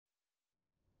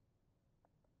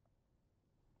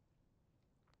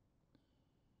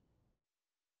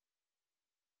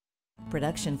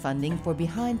Production funding for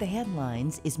Behind the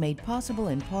Headlines is made possible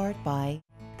in part by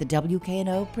the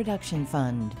WKNO Production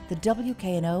Fund, the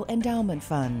WKNO Endowment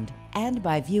Fund, and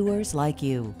by viewers like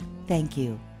you. Thank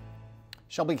you.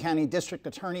 Shelby County District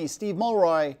Attorney Steve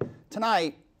Mulroy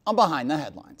tonight on Behind the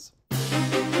Headlines.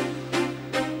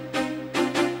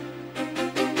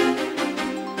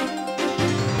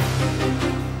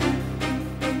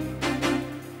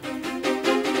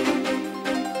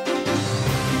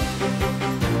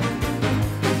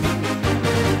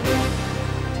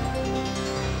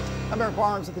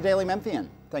 Barnes at the Daily Memphian.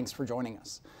 Thanks for joining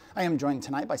us. I am joined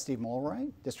tonight by Steve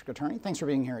Mulroy, District Attorney. Thanks for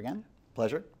being here again.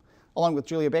 Pleasure. Along with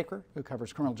Julia Baker, who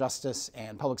covers criminal justice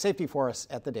and public safety for us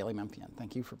at the Daily Memphian.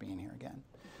 Thank you for being here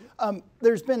again.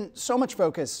 There's been so much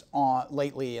focus on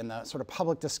lately in the sort of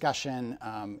public discussion,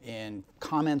 in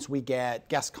comments we get,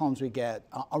 guest columns we get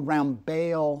around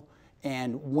bail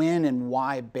and when and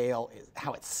why bail is,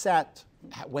 how it's set,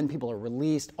 when people are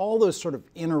released, all those sort of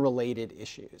interrelated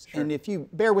issues. Sure. And if you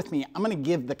bear with me, I'm going to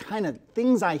give the kind of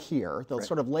things I hear, the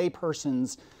sort of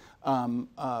layperson's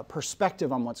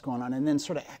perspective on what's going on, and then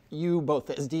sort of you both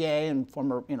as DA and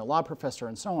former law professor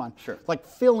and so on, like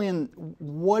fill in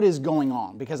what is going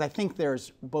on, because I think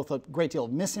there's both a great deal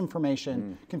of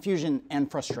misinformation, confusion,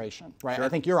 and frustration, right? I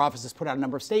think your office has put out a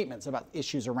number of statements about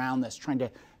issues around this, trying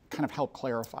to kind of help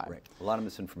clarify. Right. A lot of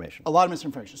misinformation. A lot of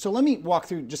misinformation. So let me walk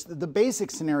through just the basic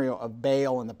scenario of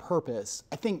bail and the purpose.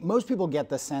 I think most people get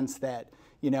the sense that,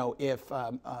 if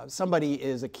somebody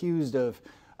is accused of,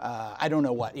 I don't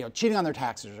know what, cheating on their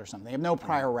taxes or something, they have no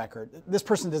prior record, this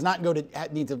person does not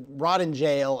need to rot in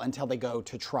jail until they go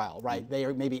to trial, right? They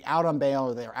are maybe out on bail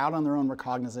or they're out on their own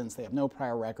recognizance, they have no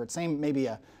prior record. Same maybe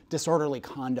a disorderly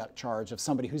conduct charge of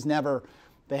somebody who's never,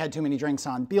 they had too many drinks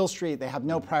on Beale Street, they have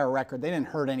no prior record, they didn't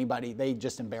hurt anybody, they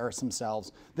just embarrassed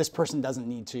themselves. This person doesn't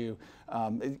need to,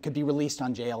 it could be released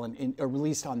on jail or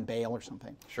released on bail or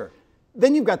something. Sure.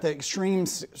 Then you've got the extreme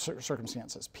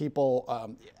circumstances.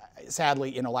 People,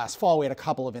 sadly, last fall we had a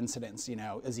couple of incidents,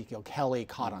 Ezekiel Kelly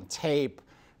caught on tape,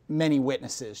 many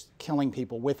witnesses killing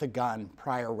people with a gun,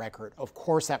 prior record. Of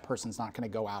course that person's not going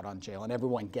to go out on jail, and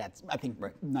everyone gets, I think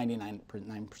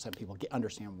 99% of people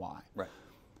understand why. Right.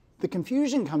 The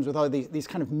confusion comes with all these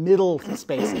kind of middle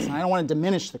spaces, and I don't want to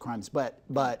diminish the crimes, but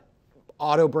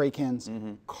auto break-ins,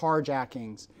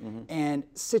 carjackings, and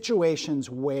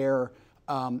situations where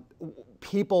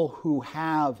people who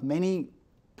have many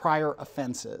prior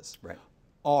offenses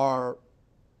are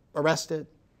arrested,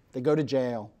 they go to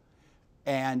jail,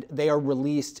 and they are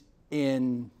released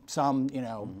in some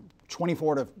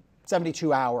 24 to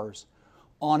 72 hours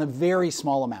on a very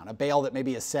small amount, a bail that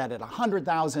maybe is set at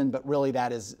 $100,000, but really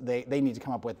that is, they need to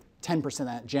come up with 10% of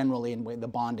that generally in the way the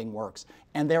bonding works,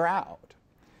 and they're out.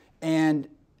 And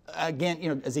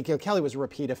again, Ezekiel Kelly was a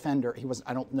repeat offender. He was,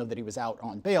 I don't know that he was out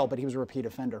on bail, but he was a repeat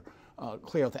offender.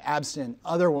 Cleo Abstin,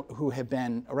 other who have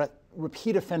been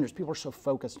repeat offenders, people are so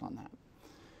focused on that.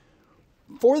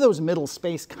 For those middle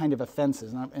space kind of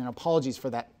offenses, and apologies for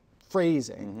that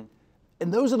phrasing,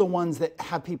 and those are the ones that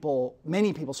have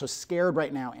many people so scared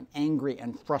right now and angry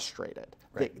and frustrated.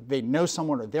 Right. They know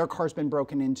someone or their car's been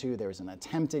broken into, there's an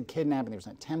attempted kidnapping, there's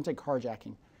an attempted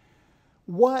carjacking.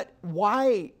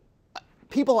 Why,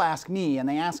 people ask me, and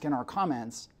they ask in our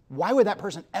comments, why would that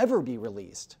person ever be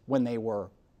released when they were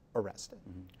arrested?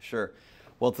 Sure.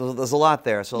 Well, there's a lot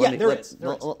there, so let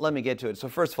me get to it. So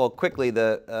first of all, quickly,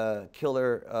 the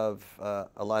killer of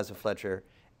Eliza Fletcher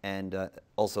and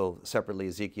also separately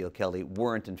Ezekiel Kelly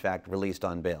weren't in fact released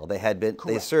on bail. They had been,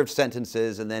 they served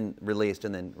sentences and then released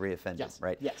and then reoffended,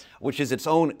 right? Yes. Which is its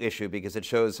own issue, because it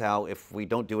shows how if we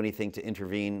don't do anything to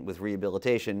intervene with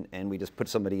rehabilitation and we just put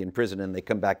somebody in prison and they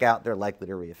come back out, they're likely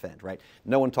to reoffend, right?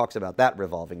 No one talks about that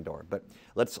revolving door, but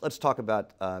let's talk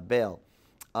about bail.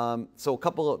 So a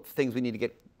couple of things we need to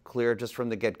get clear just from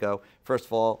the get-go. First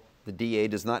of all, the DA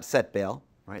does not set bail.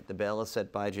 Right, the bail is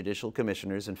set by judicial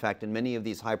commissioners. In fact, in many of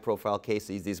these high-profile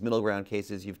cases, these middle ground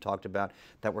cases you've talked about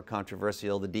that were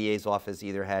controversial, the DA's office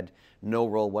either had no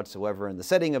role whatsoever in the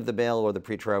setting of the bail or the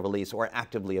pretrial release, or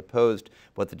actively opposed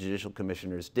what the judicial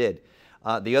commissioners did.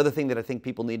 The other thing that I think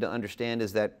people need to understand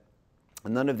is that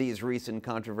none of these recent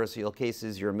controversial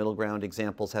cases, your middle ground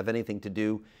examples, have anything to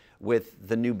do with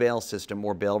the new bail system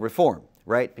or bail reform,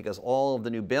 right? Because all of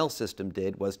the new bail system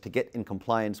did was to get in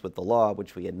compliance with the law,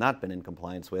 which we had not been in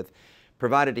compliance with,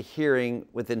 provided a hearing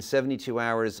within 72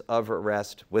 hours of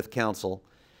arrest with counsel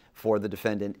for the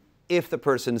defendant if the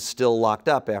person's still locked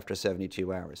up after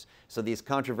 72 hours. So these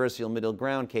controversial middle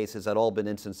ground cases had all been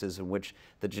instances in which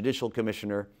the judicial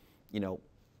commissioner,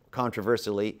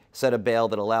 controversially, set a bail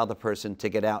that allowed the person to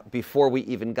get out before we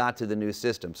even got to the new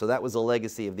system. So that was a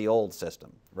legacy of the old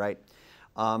system, right?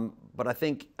 But I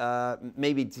think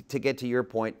maybe to get to your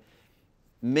point,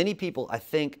 many people, I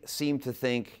think, seem to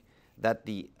think that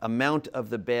the amount of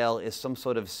the bail is some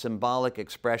sort of symbolic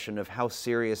expression of how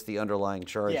serious the underlying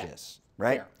charge is,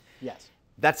 right? Fair. Yes.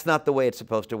 That's not the way it's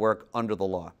supposed to work under the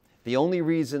law. The only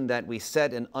reason that we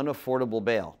set an unaffordable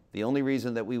bail, the only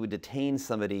reason that we would detain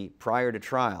somebody prior to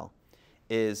trial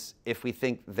is if we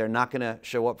think they're not going to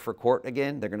show up for court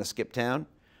again, they're going to skip town,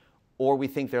 or we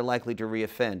think they're likely to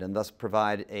reoffend and thus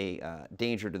provide a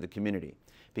danger to the community.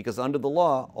 Because under the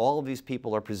law, all of these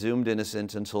people are presumed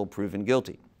innocent until proven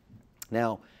guilty.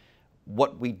 Now,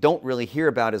 what we don't really hear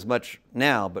about as much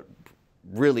now, but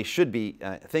really should be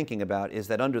thinking about, is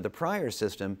that under the prior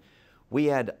system, we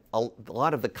had a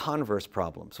lot of the converse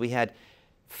problems. We had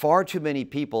far too many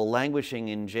people languishing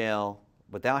in jail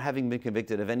without having been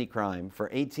convicted of any crime for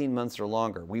 18 months or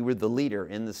longer. We were the leader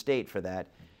in the state for that,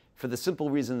 for the simple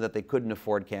reason that they couldn't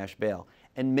afford cash bail.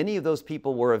 And many of those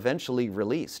people were eventually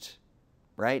released,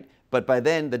 right? But by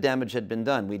then, the damage had been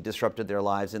done. We disrupted their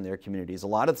lives and their communities.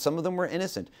 Some of them were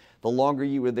innocent. The longer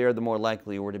you were there, the more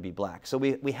likely you were to be black. So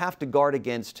we have to guard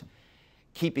against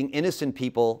keeping innocent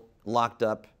people locked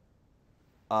up,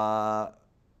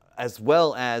 as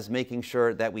well as making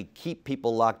sure that we keep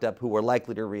people locked up who are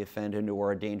likely to reoffend and who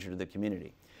are a danger to the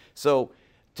community. So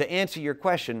to answer your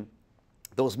question,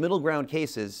 those middle ground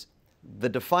cases, the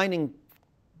defining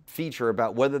feature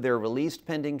about whether they're released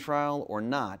pending trial or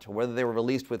not, or whether they were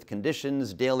released with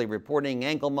conditions, daily reporting,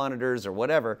 ankle monitors, or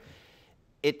whatever,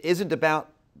 it isn't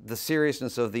about the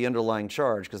seriousness of the underlying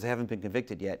charge because they haven't been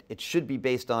convicted yet. It should be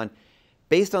based on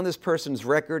this person's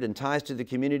record and ties to the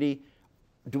community.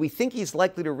 Do we think he's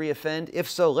likely to reoffend? If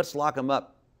so, let's lock him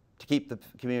up to keep the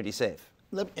community safe.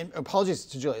 Apologies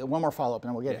to Julia. One more follow-up, and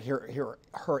then we'll get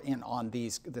her in on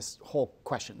this whole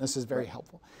question. This is very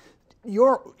helpful.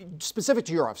 Specific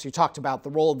to your office, you talked about the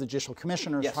role of the judicial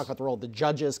commissioners, yes. Talked about the role of the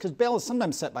judges, because bail is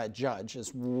sometimes set by a judge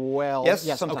as well. Yes,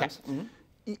 sometimes. Okay.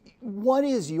 Mm-hmm. What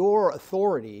is your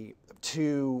authority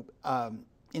to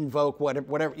invoke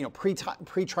whatever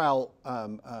pretrial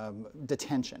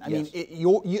detention? I mean,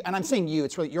 and I'm saying you.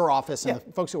 It's really your office and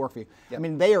the folks who work for you. Yep. I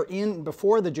mean, they are in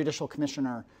before the judicial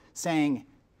commissioner saying,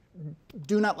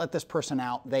 "Do not let this person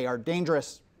out. They are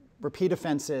dangerous, repeat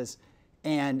offenses."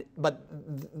 But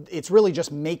it's really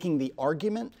just making the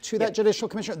argument to that judicial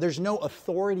commissioner. There's no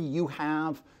authority you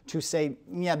have to say,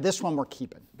 yeah, this one we're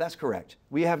keeping. That's correct.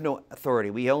 We have no authority.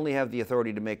 We only have the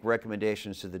authority to make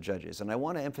recommendations to the judges. And I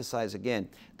want to emphasize again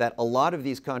that a lot of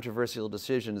these controversial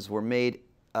decisions were made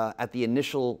at the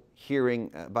initial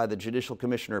hearing by the judicial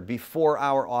commissioner before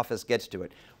our office gets to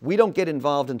it. We don't get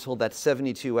involved until that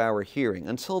 72-hour hearing.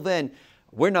 Until then,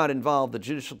 we're not involved. The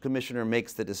judicial commissioner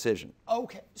makes the decision.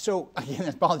 Okay. So, again,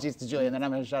 apologies to Julia, and then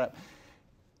I'm going to shut up.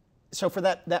 So for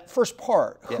that first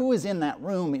part, who is in that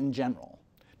room in general?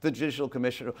 The judicial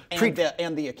commissioner. And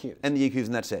the accused. And the accused,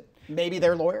 and that's it. Maybe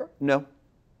their lawyer? No.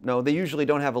 No, they usually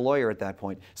don't have a lawyer at that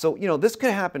point. So, this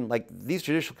could happen, like these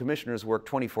judicial commissioners work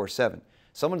 24/7.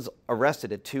 Someone's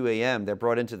arrested at 2 a.m., they're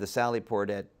brought into the Sally Port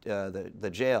at the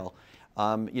jail.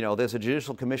 There's a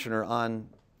judicial commissioner on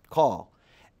call.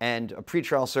 And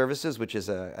pretrial services, which is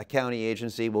a county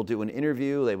agency, will do an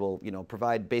interview. They will,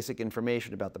 provide basic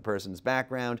information about the person's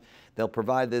background. They'll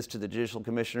provide this to the judicial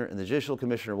commissioner, and the judicial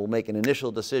commissioner will make an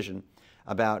initial decision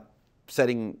about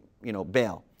setting,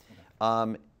 bail.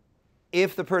 Okay.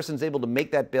 If the person's able to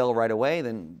make that bail right away,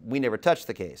 then we never touch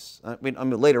the case. I mean,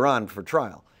 later on for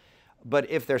trial. But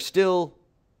if they're still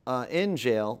in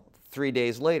jail 3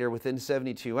 days later, within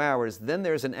 72 hours, then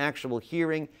there's an actual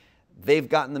hearing. They've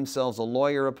gotten themselves a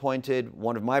lawyer appointed.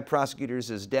 One of my prosecutors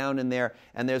is down in there,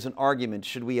 and there's an argument.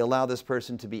 Should we allow this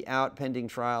person to be out pending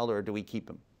trial, or do we keep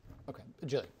him? Okay.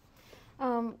 Julie.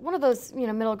 One of those,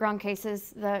 middle ground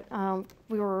cases that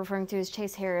we were referring to is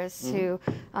Chase Harris, who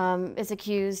is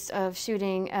accused of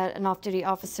shooting at an off-duty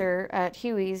officer at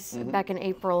Huey's back in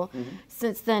April.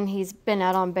 Since then, he's been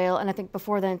out on bail, and I think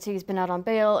before then, too, he's been out on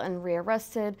bail and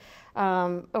rearrested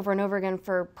over and over again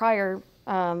for prior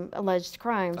alleged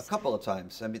crimes. A couple of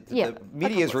times. I mean, the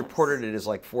media has reported it as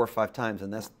like 4 or 5 times,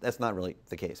 and that's not really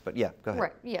the case. But yeah, go ahead.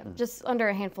 Right. Yeah, just under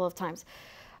a handful of times.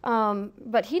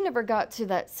 But he never got to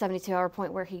that 72-hour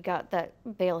point where he got that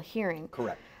bail hearing.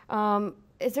 Correct.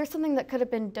 Is there something that could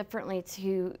have been differently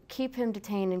to keep him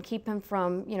detained and keep him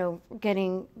from,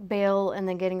 getting bail and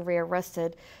then getting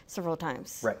rearrested several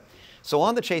times? Right. So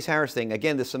on the Chase Harris thing,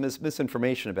 again, there's some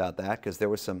misinformation about that because there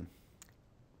was some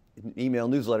email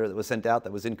newsletter that was sent out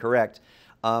that was incorrect.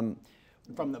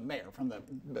 from the mayor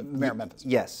of Memphis.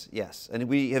 Yes, yes, and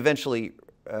we eventually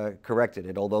corrected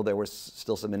it, although there were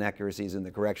still some inaccuracies in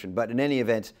the correction. But in any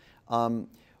event,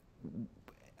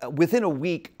 within a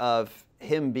week of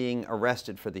him being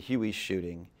arrested for the Huey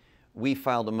shooting, we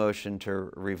filed a motion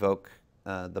to revoke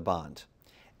the bond.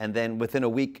 And then within a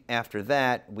week after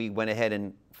that, we went ahead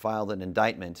and filed an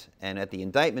indictment. And at the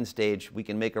indictment stage, we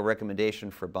can make a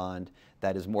recommendation for bond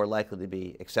that is more likely to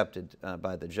be accepted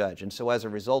by the judge. And so as a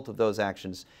result of those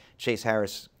actions, Chase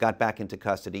Harris got back into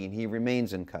custody, and he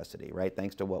remains in custody, right,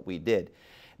 thanks to what we did.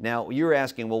 Now, you were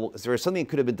asking, well, is there something that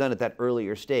could have been done at that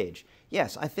earlier stage?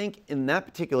 Yes, I think in that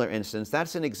particular instance,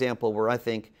 that's an example where I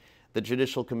think the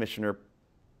judicial commissioner,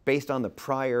 based on the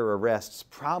prior arrests,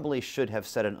 probably should have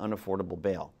set an unaffordable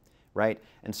bail, right?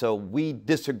 And so we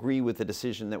disagree with the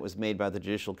decision that was made by the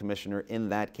judicial commissioner in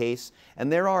that case.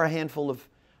 And there are a handful of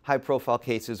high-profile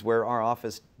cases where our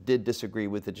office did disagree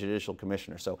with the judicial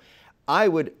commissioner. So I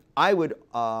would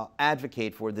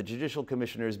advocate for the judicial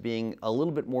commissioners being a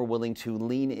little bit more willing to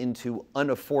lean into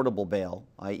unaffordable bail,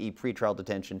 i.e. pretrial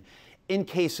detention, in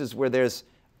cases where there's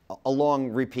a long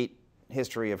repeat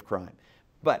history of crime.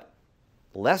 But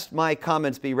lest my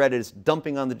comments be read as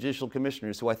dumping on the judicial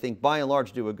commissioners, who I think by and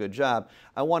large do a good job,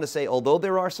 I want to say, although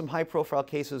there are some high-profile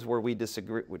cases where we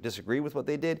disagree with what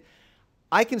they did,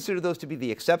 I consider those to be the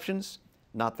exceptions,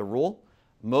 not the rule.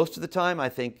 Most of the time, I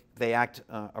think they act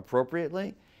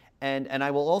appropriately. And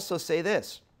I will also say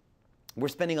this. We're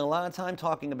spending a lot of time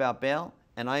talking about bail,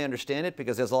 and I understand it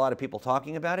because there's a lot of people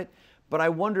talking about it, but I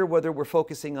wonder whether we're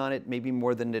focusing on it maybe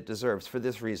more than it deserves for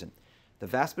this reason. The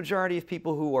vast majority of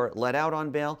people who are let out on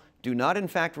bail do not, in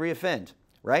fact, reoffend,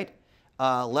 right?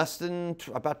 Less than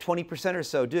about 20% or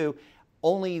so do.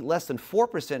 Only less than 4%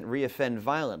 reoffend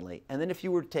violently. And then if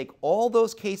you were to take all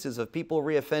those cases of people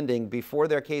reoffending before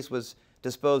their case was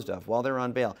disposed of while they're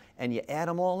on bail, and you add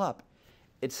them all up,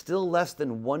 it's still less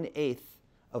than 1/8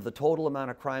 of the total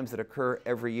amount of crimes that occur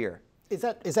every year. Is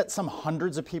that some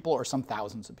hundreds of people or some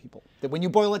thousands of people? That when you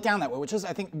boil it down that way, which is,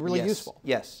 I think, really useful.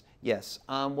 Yes, yes.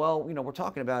 Well, you know, we're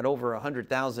talking about over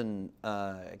 100,000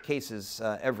 cases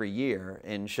every year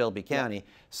in Shelby County. Yeah.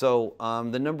 So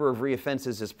the number of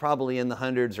reoffenses is probably in the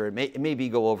hundreds, or it may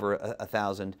go over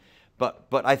 1,000.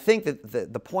 But I think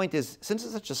that the point is, since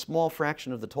it's such a small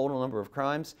fraction of the total number of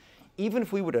crimes, even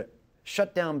if we were to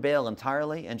shut down bail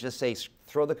entirely and just say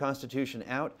throw the Constitution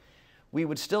out, we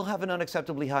would still have an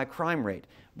unacceptably high crime rate.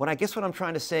 What I'm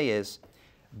trying to say is,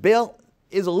 bail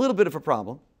is a little bit of a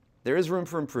problem. There is room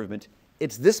for improvement.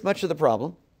 It's this much of the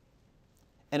problem,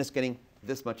 and it's getting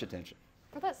this much attention.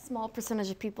 For that small percentage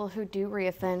of people who do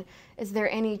reoffend, is there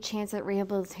any chance at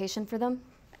rehabilitation for them?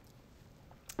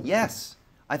 Yes,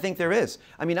 I think there is.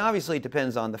 I mean, obviously it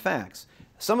depends on the facts.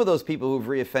 Some of those people who've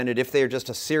reoffended, if they're just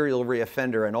a serial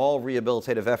reoffender and all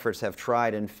rehabilitative efforts have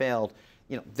tried and failed,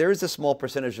 you know, there is a small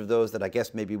percentage of those that I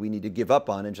guess maybe we need to give up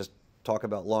on and just talk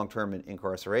about long-term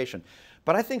incarceration.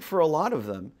 But I think for a lot of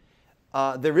them,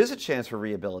 there is a chance for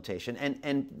rehabilitation,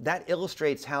 and that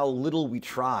illustrates how little we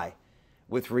try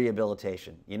with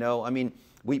rehabilitation. You know, I mean,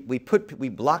 we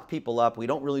block people up, we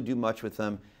don't really do much with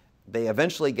them, they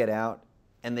eventually get out,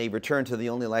 and they return to the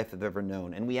only life they've ever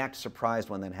known, and we act surprised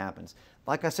when that happens.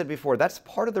 Like I said before, that's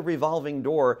part of the revolving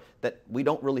door that we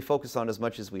don't really focus on as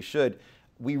much as we should.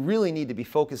 We really need to be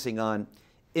focusing on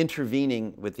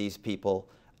intervening with these people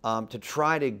to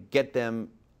try to get them,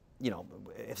 you know,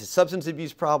 if it's substance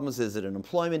abuse problems, is it an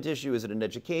employment issue, is it an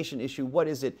education issue, what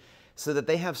is it, so that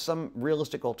they have some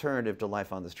realistic alternative to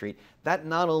life on the street. That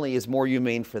not only is more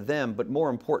humane for them, but more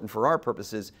important for our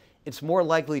purposes, it's more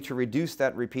likely to reduce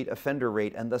that repeat offender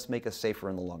rate and thus make us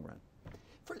safer in the long run.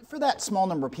 For that small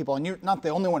number of people, and you're not the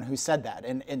only one who said that,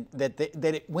 and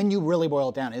when you really boil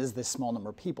it down, it is this small number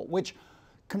of people, which,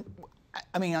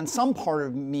 I mean, on some part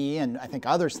of me, and I think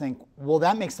others think, well,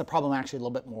 that makes the problem actually a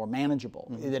little bit more manageable.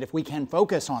 Mm-hmm. That if we can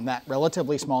focus on that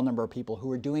relatively small number of people who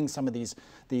are doing some of these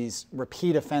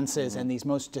repeat offenses, mm-hmm. and these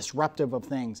most disruptive of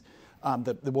things,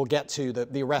 that we'll get to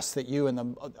the arrests that you and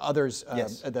the others,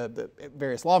 yes. the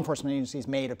various law enforcement agencies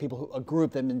made of people who, a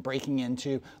group that have been breaking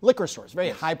into liquor stores, very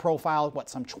yes. high profile,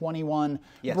 some 21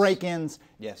 yes. break-ins.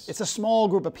 Yes. It's a small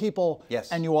group of people,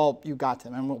 yes. and you got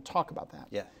them, and we'll talk about that.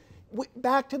 Yeah.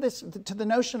 Back to the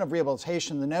notion of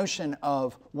rehabilitation, the notion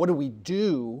of what do we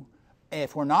do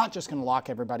if we're not just going to lock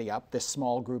everybody up, this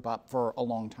small group up for a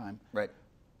long time. Right.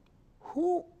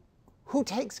 Who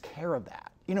takes care of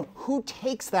that? You know, who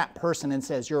takes that person and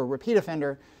says, you're a repeat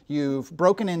offender, you've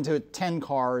broken into 10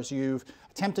 cars, you've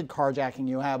attempted carjacking,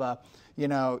 you have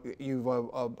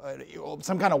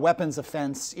some kind of weapons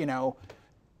offense, you know.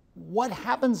 What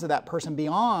happens to that person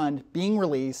beyond being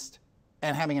released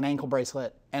and having an ankle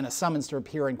bracelet and a summons to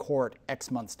appear in court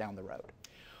X months down the road.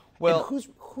 Well,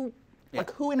 and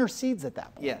who intercedes at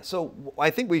that point? Yeah, so I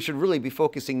think we should really be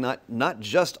focusing not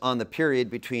just on the period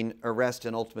between arrest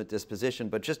and ultimate disposition,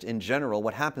 but just in general,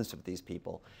 what happens to these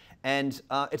people. And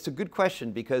it's a good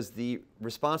question because the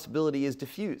responsibility is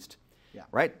diffused. Yeah.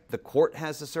 Right? The court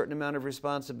has a certain amount of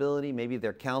responsibility, maybe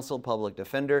their counsel, public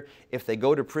defender. If they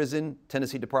go to prison,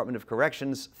 Tennessee Department of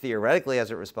Corrections theoretically has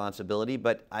a responsibility,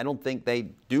 but I don't think they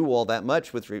do all that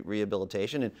much with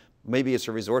rehabilitation, and maybe it's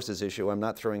a resources issue. I'm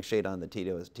not throwing shade on the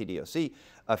TDOC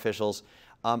officials.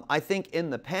 I think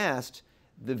in the past,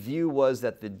 the view was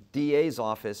that the DA's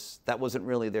office, that wasn't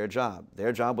really their job.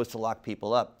 Their job was to lock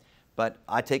people up. But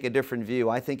I take a different view.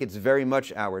 I think it's very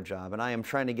much our job, and I am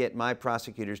trying to get my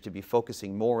prosecutors to be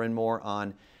focusing more and more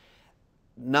on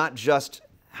not just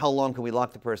how long can we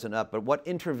lock the person up, but what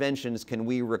interventions can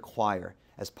we require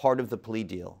as part of the plea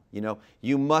deal. You know,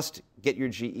 you must get your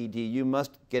GED, you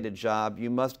must get a job, you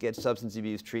must get substance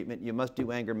abuse treatment, you must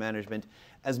do anger management,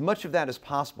 as much of that as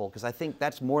possible, because I think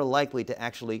that's more likely to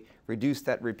actually reduce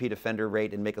that repeat offender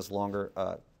rate and make us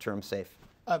longer term safe.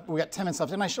 We got 10 minutes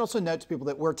left, and I should also note to people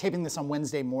that we're taping this on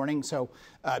Wednesday morning, so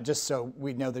just so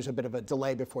we know there's a bit of a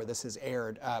delay before this is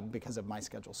aired because of my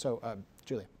schedule. So,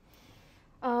 Julia.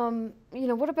 You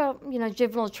know, what about, you know,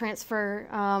 juvenile transfer?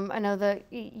 I know that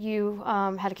you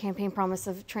had a campaign promise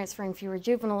of transferring fewer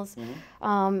juveniles.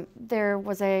 Mm-hmm. There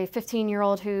was a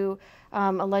 15-year-old who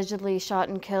allegedly shot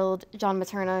and killed John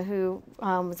Materna, who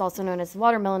was also known as the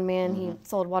Watermelon Man. Mm-hmm. He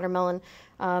sold watermelon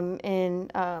in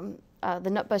the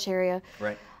Nutbush area.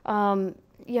 Right.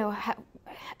 You know,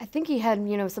 I think he had,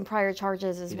 you know, some prior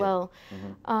charges as well.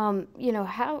 Mm-hmm. You know,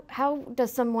 how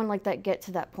does someone like that get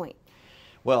to that point?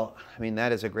 Well, I mean,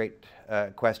 that is a great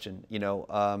question. You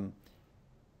know,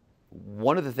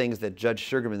 one of the things that Judge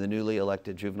Sugarman, the newly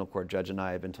elected juvenile court judge, and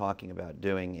I have been talking about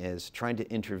doing is trying to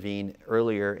intervene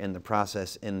earlier in the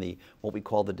process in the what we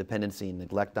call the dependency and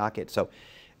neglect docket. So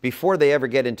before they ever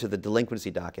get into the delinquency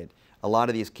docket, a lot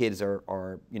of these kids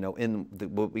are you know, in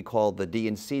what we call the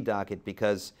D&C docket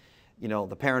because, you know,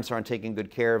 the parents aren't taking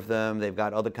good care of them. They've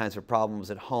got other kinds of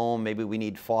problems at home. Maybe we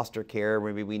need foster care.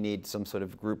 Maybe we need some sort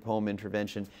of group home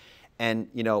intervention. And,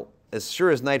 you know, as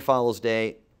sure as night follows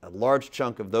day, a large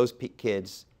chunk of those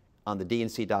kids on the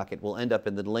D&C docket will end up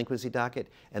in the delinquency docket,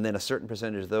 and then a certain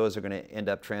percentage of those are going to end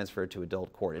up transferred to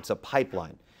adult court. It's a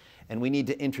pipeline. And we need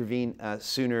to intervene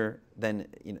sooner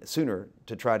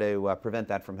to try to prevent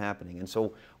that from happening. And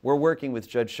so we're working with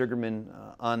Judge Sugarman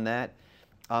on that.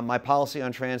 My policy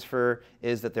on transfer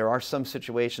is that there are some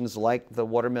situations like the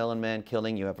Watermelon Man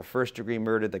killing. You have a first-degree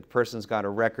murder. The person's got a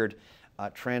record.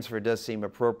 Transfer does seem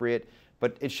appropriate,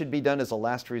 but it should be done as a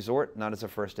last resort, not as a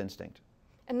first instinct.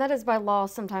 And that is by law.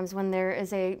 Sometimes when there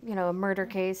is a, you know, a murder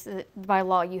case, by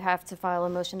law you have to file a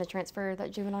motion to transfer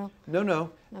that juvenile?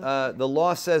 No. The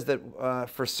law says that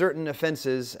for certain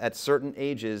offenses at certain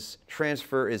ages,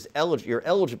 transfer is you're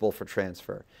eligible for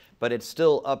transfer. But it's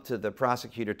still up to the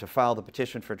prosecutor to file the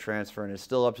petition for transfer, and it's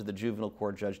still up to the juvenile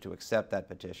court judge to accept that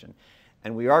petition.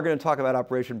 And we are going to talk about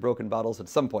Operation Broken Bottles at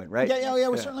some point, right? Yeah,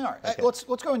 we certainly are. Okay. Let's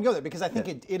go and go there, because I think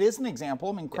it is an example,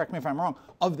 I mean, correct me if I'm wrong,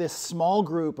 of this small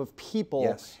group of people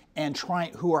yes. and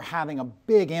who are having a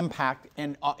big impact,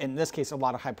 and in this case, a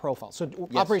lot of high profile. So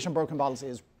yes. Operation Broken Bottles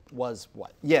was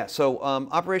what? Yeah, so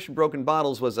Operation Broken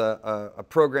Bottles was a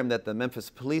program that the Memphis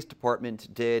Police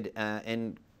Department did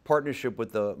in partnership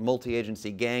with the multi-agency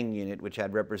gang unit, which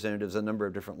had representatives of a number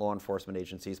of different law enforcement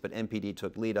agencies, but MPD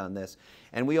took lead on this.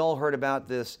 And we all heard about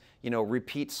this, you know,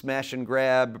 repeat smash and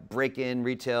grab, break-in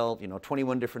retail, you know,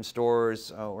 21 different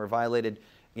stores were violated,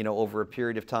 you know, over a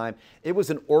period of time. It was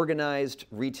an organized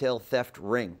retail theft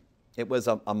ring. It was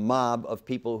a mob of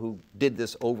people who did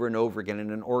this over and over again in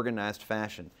an organized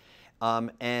fashion.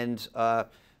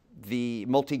 The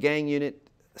multi-gang unit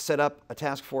set up a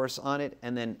task force on it,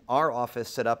 and then our office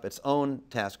set up its own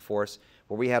task force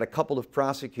where we had a couple of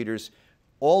prosecutors.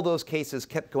 All those cases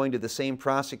kept going to the same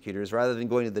prosecutors rather than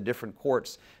going to the different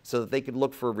courts so that they could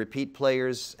look for repeat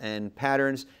players and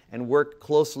patterns and work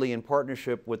closely in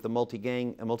partnership with the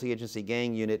multi-agency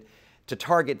gang unit to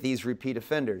target these repeat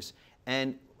offenders.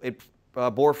 And it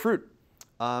bore fruit.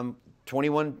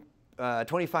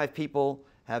 25 people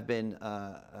have been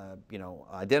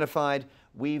identified.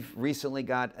 We've recently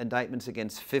got indictments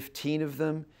against 15 of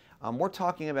them. We're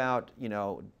talking about, you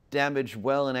know, damage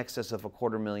well in excess of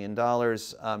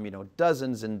 $250,000, you know,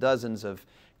 dozens and dozens of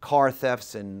car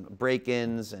thefts and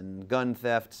break-ins and gun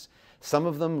thefts, some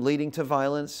of them leading to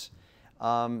violence.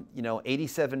 You know,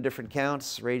 87 different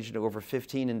counts, ranging to over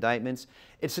 15 indictments.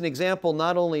 It's an example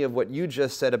not only of what you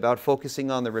just said about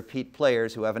focusing on the repeat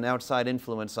players who have an outside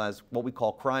influence as what we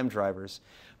call crime drivers,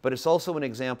 but it's also an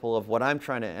example of what I'm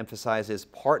trying to emphasize is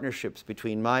partnerships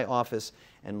between my office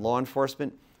and law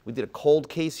enforcement. We did a cold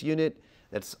case unit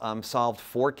that's solved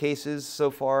 4 cases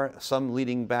so far, some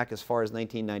leading back as far as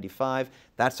 1995.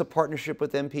 That's a partnership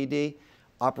with MPD.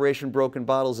 Operation Broken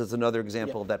Bottles is another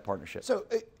example of that partnership. So,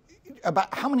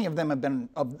 about how many of them have been,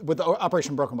 with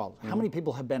Operation Broken Bottles, how many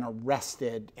people have been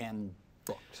arrested and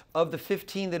booked? Of the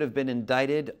 15 that have been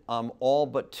indicted, all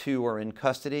but 2 are in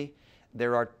custody.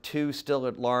 There are 2 still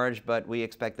at large, but we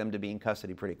expect them to be in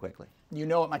custody pretty quickly. You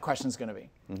know what my question is going to be.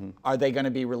 Are they going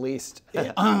to be released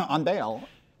on bail?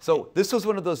 So this was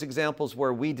one of those examples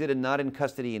where we did a not in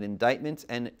custody an indictment,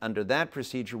 and under that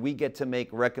procedure we get to make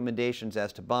recommendations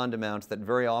as to bond amounts that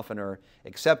very often are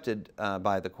accepted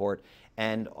by the court.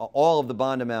 And all of the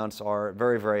bond amounts are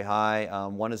very, very high.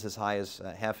 One is as high as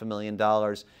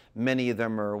 $500,000. Many of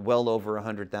them are well over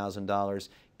 $100,000.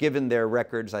 Given their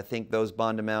records, I think those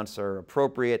bond amounts are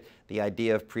appropriate. The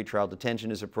idea of pretrial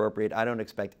detention is appropriate. I don't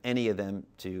expect any of them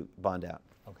to bond out.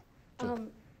 Okay.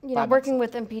 You know, working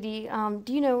with MPD,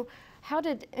 do you know, how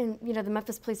did the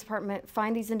Memphis Police Department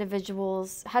find these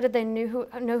individuals? How did they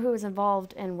know who was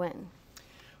involved and when?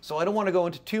 So I don't want to go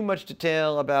into too much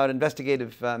detail about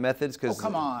investigative methods because... Oh,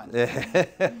 come on.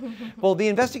 Well, the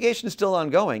investigation is still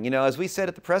ongoing. You know, as we said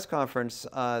at the press conference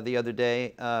the other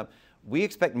day, we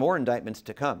expect more indictments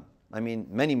to come. I mean,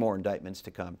 many more indictments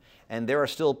to come. And there are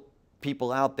still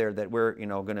people out there that we're,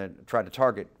 going to try to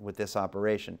target with this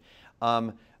operation.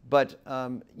 There's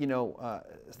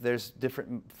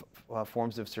different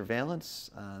forms of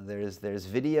surveillance. There's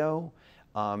video.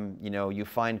 You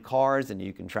find cars and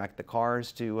you can track the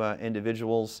cars to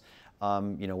individuals.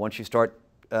 Once you start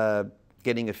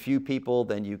getting a few people,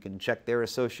 then you can check their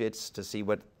associates to see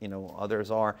what others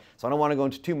are. So I don't want to go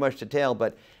into too much detail,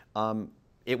 but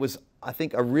it was, I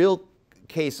think, a real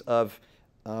case of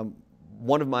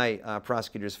one of my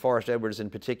prosecutors, Forrest Edwards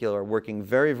in particular, working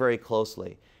very, very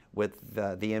closely with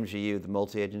the MGU, the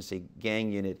Multi-Agency Gang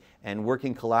Unit, and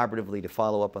working collaboratively to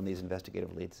follow up on these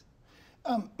investigative leads.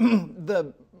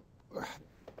 The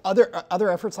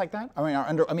other efforts like that?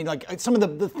 Like some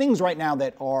of the things right now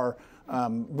that are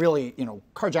really,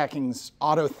 carjackings,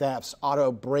 auto thefts,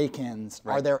 auto break-ins.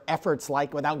 Right. Are there efforts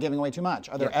like, without giving away too much,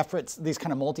 are there efforts, these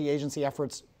kind of multi-agency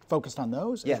efforts focused on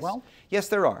those as well? Yes,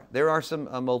 there are. There are some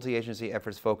multi-agency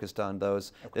efforts focused on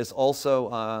those. Okay. There's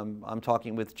also, I'm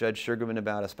talking with Judge Sugarman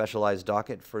about a specialized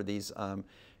docket for these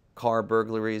car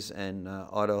burglaries and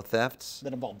auto thefts.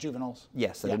 That involve juveniles?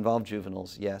 Yes, that involve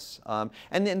juveniles, yes.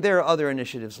 And then there are other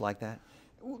initiatives like that.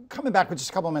 Coming back with just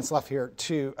a couple of minutes left here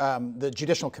to the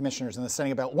judicial commissioners and the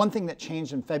setting about one thing that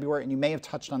changed in February, and you may have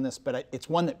touched on this, but it's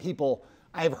one that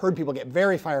I have heard people get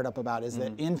very fired up about, is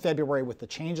that in February with the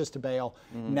changes to bail,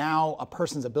 now a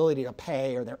person's ability to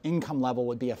pay or their income level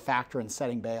would be a factor in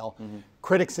setting bail.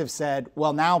 Critics have said,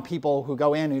 well, now people who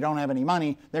go in who don't have any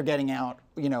money, they're getting out,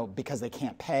 because they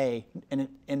can't pay,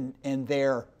 and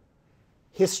their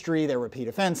history, their repeat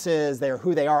offenses,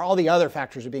 who they are, all the other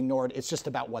factors are being ignored. It's just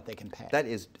about what they can pay. That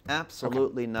is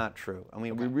absolutely not true. I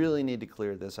mean, we really need to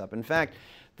clear this up. In fact,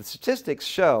 the statistics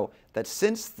show that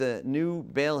since the new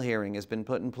bail hearing has been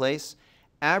put in place,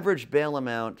 average bail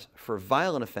amount for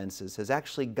violent offenses has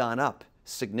actually gone up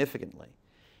significantly,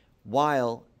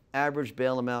 while average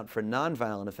bail amount for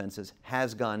nonviolent offenses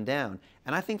has gone down.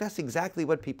 And I think that's exactly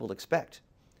what people expect.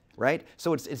 Right?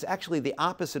 So it's actually the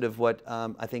opposite of what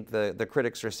I think the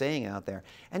critics are saying out there.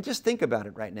 And just think about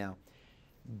it right now.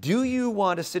 Do you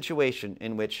want a situation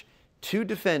in which 2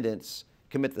 defendants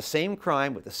commit the same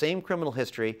crime with the same criminal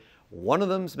history? One of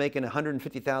them's making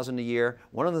 $150,000 a year,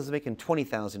 one of them's making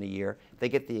 $20,000 a year. They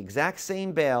get the exact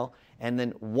same bail, and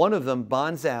then one of them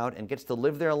bonds out and gets to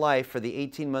live their life for the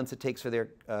 18 months it takes for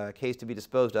their case to be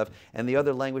disposed of, and the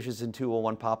other languishes in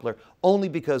 201 Poplar only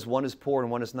because one is poor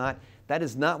and one is not. That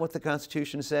is not what the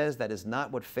Constitution says. That is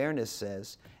not what fairness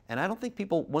says. And I don't think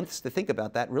people, once to think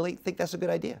about that, really think that's a good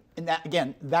idea. And that,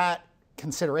 again, that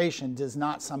consideration does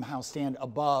not somehow stand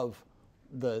above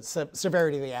the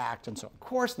severity of the act and so on. Of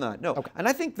course not, no. Okay. And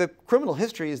I think the criminal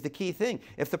history is the key thing.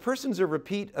 If the person's a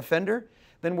repeat offender,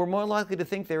 then we're more likely to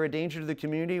think they're a danger to the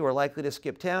community, we're likely to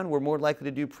skip town, we're more likely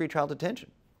to do pretrial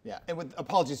detention. Yeah, and with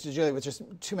apologies to Julia, with just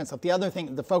 2 minutes left. The other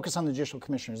thing, the focus on the judicial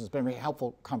commissioners has been a very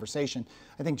helpful conversation.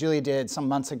 I think Julia did some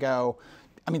months ago.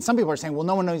 I mean, some people are saying, well,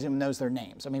 no one even knows their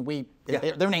names. I mean,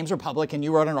 their names are public, and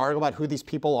you wrote an article about who these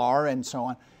people are and so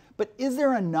on. But is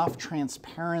there enough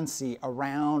transparency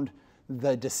around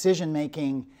the decision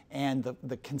making and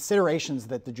the considerations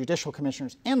that the judicial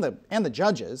commissioners and the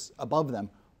judges above them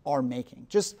are making,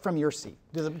 just from your seat?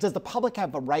 Does the public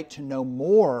have a right to know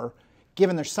more,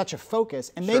 given there's such a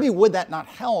focus? And maybe would that not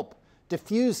help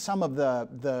diffuse some of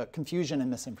the confusion and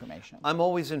misinformation? I'm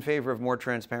always in favor of more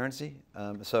transparency,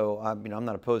 so I'm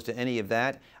not opposed to any of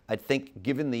that. I think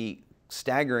given the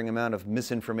staggering amount of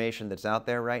misinformation that's out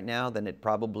there right now, then it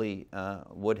probably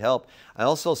would help. I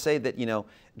also say that,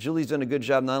 Julie's done a good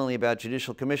job not only about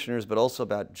judicial commissioners, but also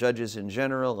about judges in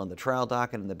general and the trial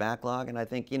docket and the backlog, and I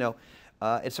think,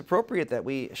 it's appropriate that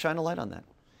we shine a light on that.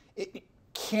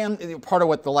 Part of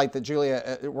what the light that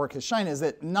Julia work has shined is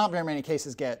that not very many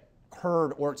cases get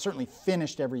heard or certainly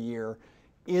finished every year.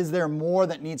 Is there more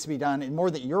that needs to be done and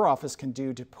more that your office can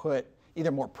do to put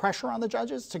either more pressure on the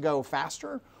judges to go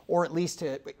faster, or at least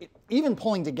to, even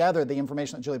pulling together the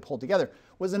information that Julia pulled together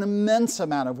was an immense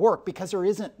amount of work, because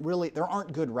there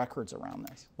aren't good records around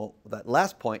this. Well, that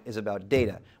last point is about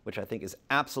data, which I think is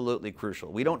absolutely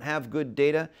crucial. We don't have good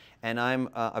data, and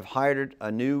I've hired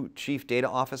a new chief data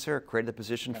officer, created the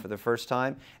position for the first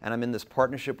time, and I'm in this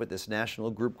partnership with this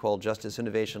national group called Justice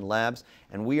Innovation Labs,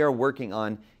 and we are working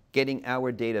on getting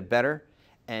our data better,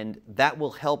 and that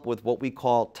will help with what we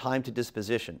call time to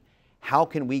disposition. How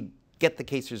can we get the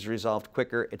cases resolved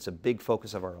quicker? It's a big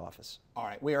focus of our office. All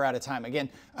right, we are out of time. Again,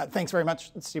 thanks very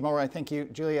much, Steve Mulroy. Thank you,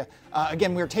 Julia.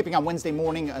 Again, we're taping on Wednesday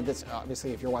morning. This,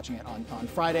 obviously, if you're watching it on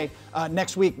Friday.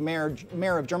 Next week, Mayor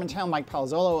of Germantown, Mike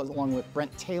Palazzolo, along with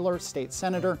Brent Taylor, State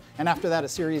Senator. And after that, a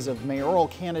series of mayoral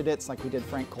candidates like we did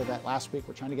Frank Colbert last week.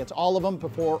 We're trying to get to all of them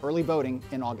before early voting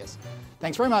in August.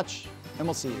 Thanks very much, and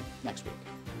we'll see you next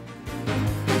week.